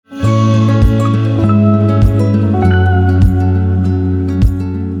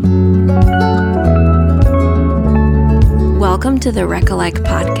to the Recollect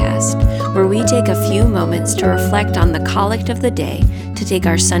podcast, where we take a few moments to reflect on the collect of the day to take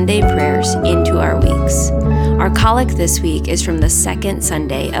our Sunday prayers into our weeks. Our collect this week is from the second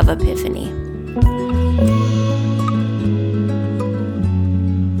Sunday of Epiphany.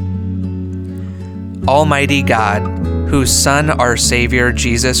 Almighty God, whose Son, our Savior,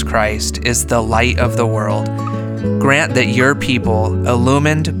 Jesus Christ, is the light of the world, grant that your people,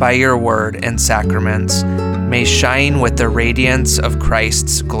 illumined by your word and sacraments, may shine with the radiance of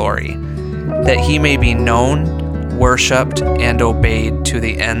Christ's glory, that he may be known, worshipped, and obeyed to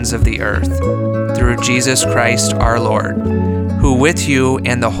the ends of the earth, through Jesus Christ our Lord, who with you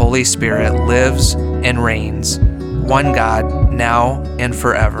and the Holy Spirit lives and reigns, one God, now and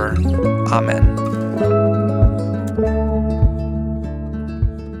forever. Amen.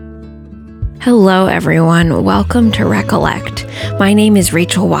 Hello, everyone. Welcome to Recollect. My name is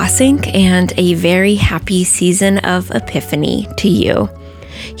Rachel Wassink, and a very happy season of Epiphany to you.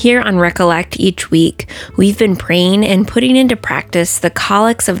 Here on Recollect each week, we've been praying and putting into practice the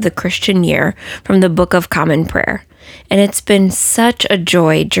collects of the Christian year from the Book of Common Prayer. And it's been such a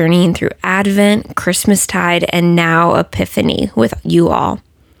joy journeying through Advent, Christmastide, and now Epiphany with you all.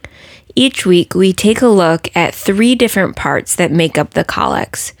 Each week, we take a look at three different parts that make up the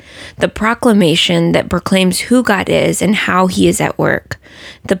collects. The proclamation that proclaims who God is and how he is at work.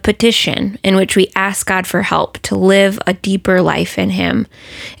 The petition, in which we ask God for help to live a deeper life in him.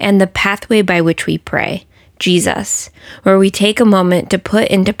 And the pathway by which we pray, Jesus, where we take a moment to put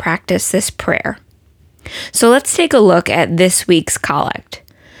into practice this prayer. So let's take a look at this week's collect.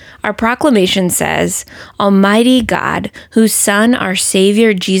 Our proclamation says, Almighty God, whose Son, our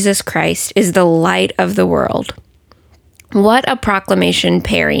Savior, Jesus Christ, is the light of the world. What a proclamation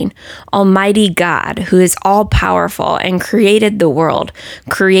pairing. Almighty God, who is all-powerful and created the world,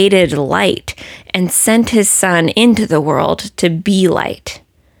 created light, and sent his Son into the world to be light.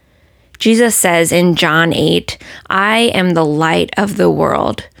 Jesus says in John 8, I am the light of the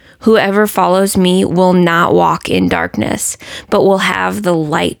world. Whoever follows me will not walk in darkness, but will have the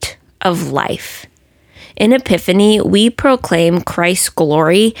light of life. In Epiphany, we proclaim Christ's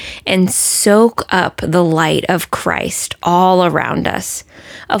glory and soak up the light of Christ all around us.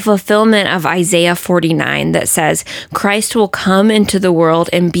 A fulfillment of Isaiah 49 that says, Christ will come into the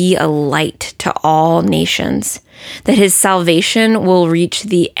world and be a light to all nations, that his salvation will reach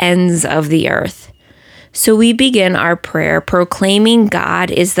the ends of the earth. So we begin our prayer proclaiming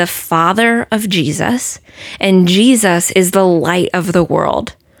God is the Father of Jesus, and Jesus is the light of the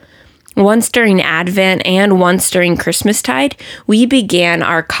world. Once during Advent and once during Christmastide, we began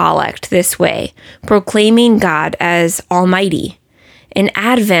our collect this way, proclaiming God as Almighty. In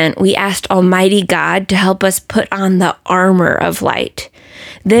Advent, we asked Almighty God to help us put on the armor of light.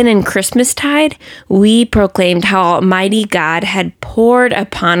 Then in Christmastide, we proclaimed how Almighty God had poured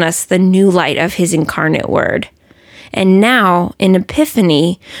upon us the new light of his incarnate word. And now, in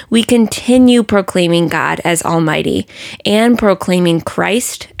Epiphany, we continue proclaiming God as Almighty and proclaiming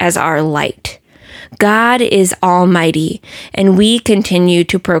Christ as our light. God is Almighty, and we continue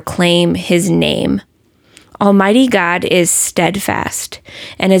to proclaim his name. Almighty God is steadfast,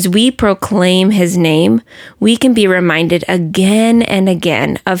 and as we proclaim his name, we can be reminded again and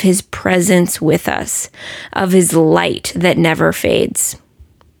again of his presence with us, of his light that never fades.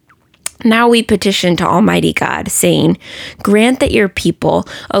 Now we petition to Almighty God, saying, grant that your people,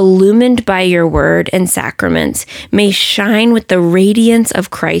 illumined by your word and sacraments, may shine with the radiance of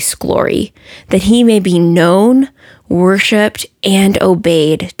Christ's glory, that he may be known, worshipped, and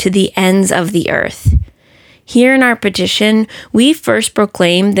obeyed to the ends of the earth. Here in our petition, we first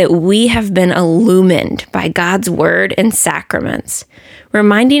proclaim that we have been illumined by God's word and sacraments,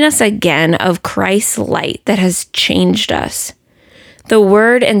 reminding us again of Christ's light that has changed us. The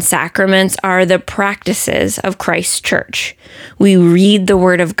word and sacraments are the practices of Christ's church. We read the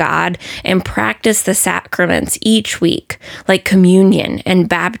word of God and practice the sacraments each week, like communion and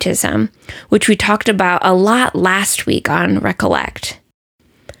baptism, which we talked about a lot last week on Recollect.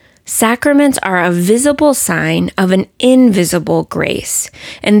 Sacraments are a visible sign of an invisible grace,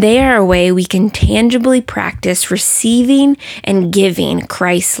 and they are a way we can tangibly practice receiving and giving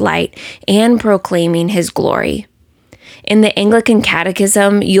Christ's light and proclaiming his glory. In the Anglican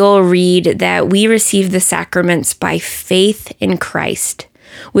Catechism, you'll read that we receive the sacraments by faith in Christ,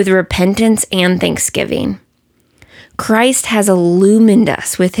 with repentance and thanksgiving. Christ has illumined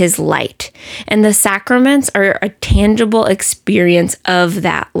us with his light, and the sacraments are a tangible experience of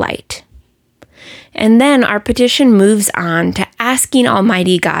that light. And then our petition moves on to asking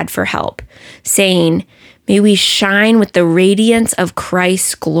Almighty God for help, saying, may we shine with the radiance of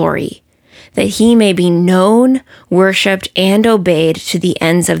Christ's glory, that he may be known, worshiped, and obeyed to the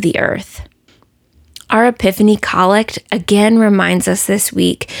ends of the earth. Our Epiphany Collect again reminds us this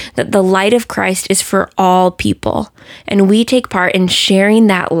week that the light of Christ is for all people, and we take part in sharing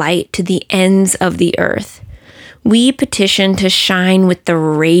that light to the ends of the earth. We petition to shine with the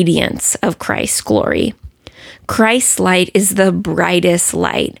radiance of Christ's glory. Christ's light is the brightest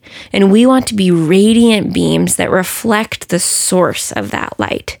light, and we want to be radiant beams that reflect the source of that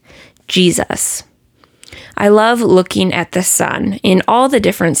light, Jesus. I love looking at the sun in all the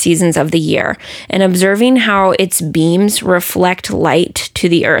different seasons of the year and observing how its beams reflect light to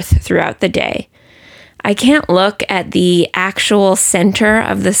the earth throughout the day. I can't look at the actual center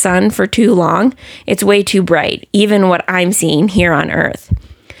of the sun for too long. It's way too bright, even what I'm seeing here on earth.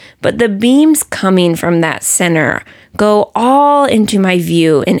 But the beams coming from that center go all into my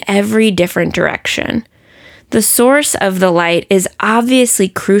view in every different direction. The source of the light is obviously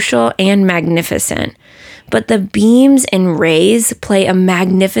crucial and magnificent, but the beams and rays play a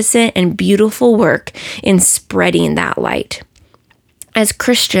magnificent and beautiful work in spreading that light. As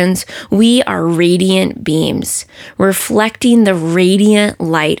Christians, we are radiant beams, reflecting the radiant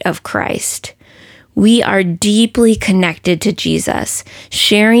light of Christ. We are deeply connected to Jesus,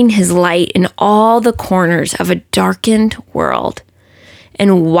 sharing his light in all the corners of a darkened world.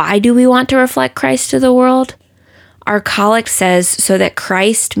 And why do we want to reflect Christ to the world? Our collect says, so that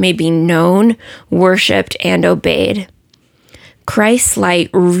Christ may be known, worshiped, and obeyed. Christ's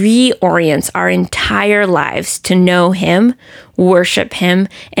light reorients our entire lives to know him, worship him,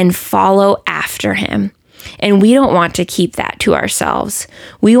 and follow after him. And we don't want to keep that to ourselves.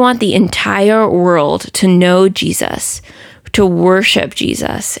 We want the entire world to know Jesus, to worship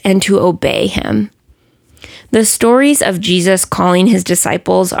Jesus, and to obey him. The stories of Jesus calling his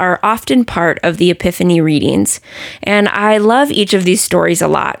disciples are often part of the Epiphany readings, and I love each of these stories a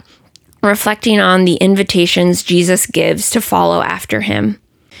lot, reflecting on the invitations Jesus gives to follow after him.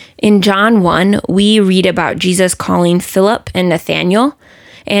 In John 1, we read about Jesus calling Philip and Nathanael,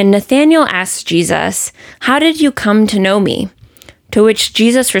 and Nathanael asks Jesus, "How did you come to know me?" To which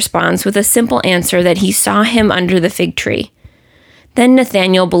Jesus responds with a simple answer that he saw him under the fig tree. Then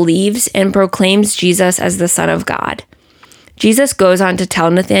Nathanael believes and proclaims Jesus as the Son of God. Jesus goes on to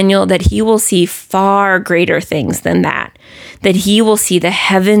tell Nathanael that he will see far greater things than that he will see the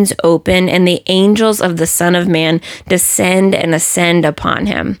heavens open and the angels of the Son of Man descend and ascend upon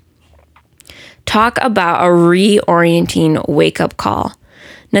him. Talk about a reorienting wake-up call.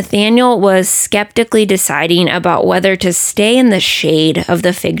 Nathanael was skeptically deciding about whether to stay in the shade of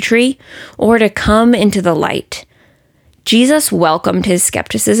the fig tree or to come into the light. Jesus welcomed his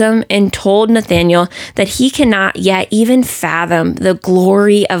skepticism and told Nathanael that he cannot yet even fathom the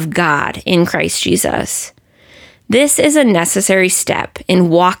glory of God in Christ Jesus. This is a necessary step in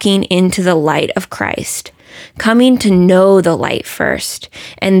walking into the light of Christ, coming to know the light first,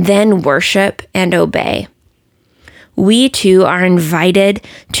 and then worship and obey. We too are invited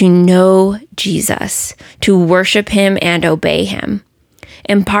to know Jesus, to worship him and obey him.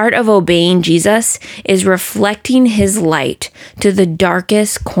 And part of obeying Jesus is reflecting his light to the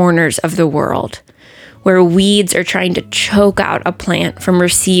darkest corners of the world, where weeds are trying to choke out a plant from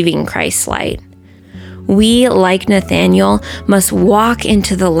receiving Christ's light. We, like Nathanael, must walk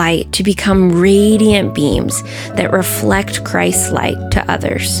into the light to become radiant beams that reflect Christ's light to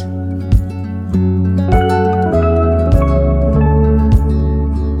others.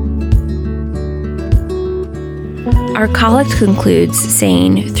 Our collect concludes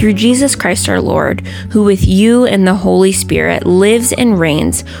saying, "Through Jesus Christ our Lord, who with you and the Holy Spirit lives and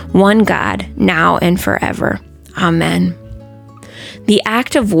reigns, one God, now and forever. Amen." The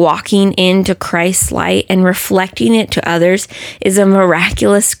act of walking into Christ's light and reflecting it to others is a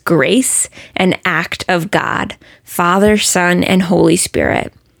miraculous grace, an act of God, Father, Son, and Holy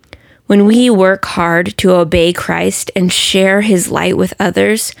Spirit. When we work hard to obey Christ and share his light with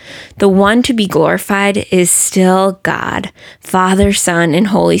others, the one to be glorified is still God, Father, Son, and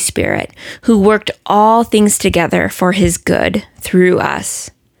Holy Spirit, who worked all things together for his good through us.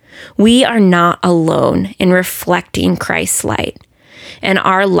 We are not alone in reflecting Christ's light, and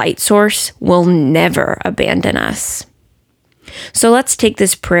our light source will never abandon us. So let's take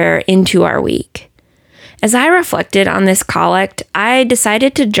this prayer into our week. As I reflected on this collect, I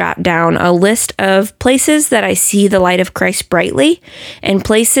decided to jot down a list of places that I see the light of Christ brightly and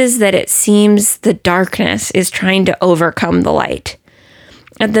places that it seems the darkness is trying to overcome the light.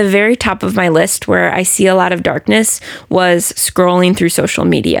 At the very top of my list, where I see a lot of darkness, was scrolling through social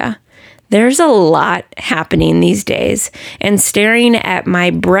media. There's a lot happening these days, and staring at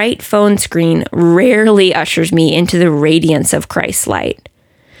my bright phone screen rarely ushers me into the radiance of Christ's light.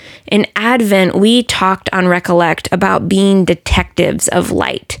 In Advent, we talked on Recollect about being detectives of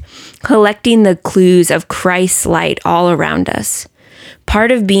light, collecting the clues of Christ's light all around us.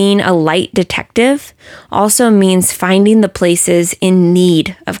 Part of being a light detective also means finding the places in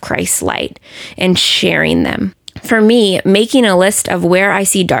need of Christ's light and sharing them. For me, making a list of where I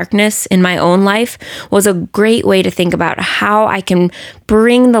see darkness in my own life was a great way to think about how I can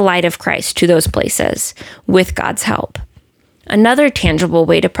bring the light of Christ to those places with God's help. Another tangible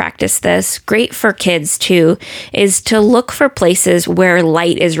way to practice this, great for kids too, is to look for places where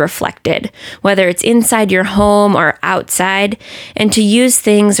light is reflected, whether it's inside your home or outside, and to use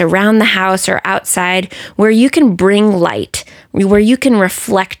things around the house or outside where you can bring light, where you can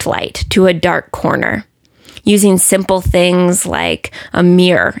reflect light to a dark corner. Using simple things like a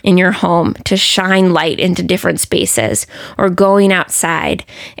mirror in your home to shine light into different spaces, or going outside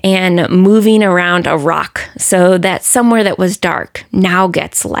and moving around a rock so that somewhere that was dark now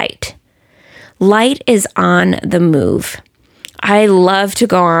gets light. Light is on the move. I love to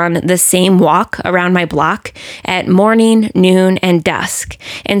go on the same walk around my block at morning, noon, and dusk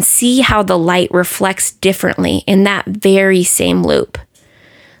and see how the light reflects differently in that very same loop.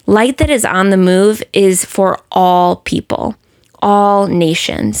 Light that is on the move is for all people, all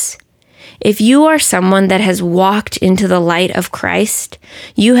nations. If you are someone that has walked into the light of Christ,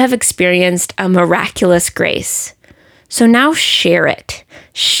 you have experienced a miraculous grace. So now share it.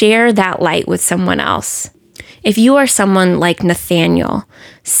 Share that light with someone else. If you are someone like Nathaniel,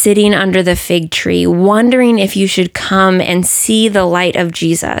 sitting under the fig tree, wondering if you should come and see the light of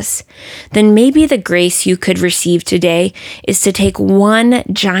Jesus, then maybe the grace you could receive today is to take one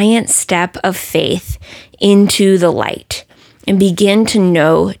giant step of faith into the light and begin to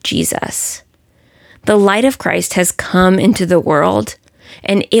know Jesus. The light of Christ has come into the world,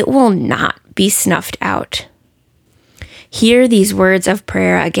 and it will not be snuffed out. Hear these words of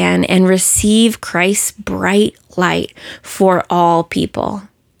prayer again and receive Christ's bright light for all people.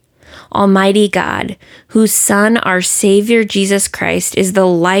 Almighty God, whose Son, our Savior Jesus Christ, is the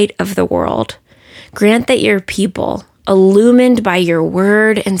light of the world, grant that your people, illumined by your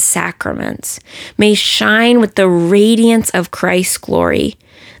word and sacraments, may shine with the radiance of Christ's glory,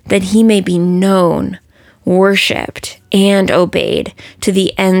 that he may be known, worshipped, and obeyed to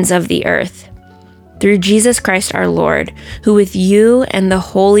the ends of the earth. Through Jesus Christ our Lord, who with you and the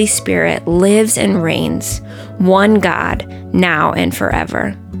Holy Spirit lives and reigns, one God, now and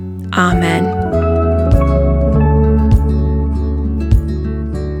forever. Amen.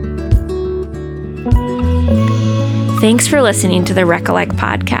 Thanks for listening to the Recollect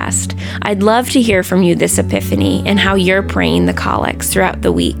podcast. I'd love to hear from you this Epiphany and how you're praying the collects throughout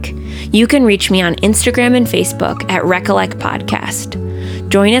the week. You can reach me on Instagram and Facebook at Recollect Podcast.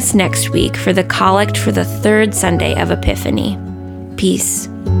 Join us next week for the collect for the third Sunday of Epiphany. Peace.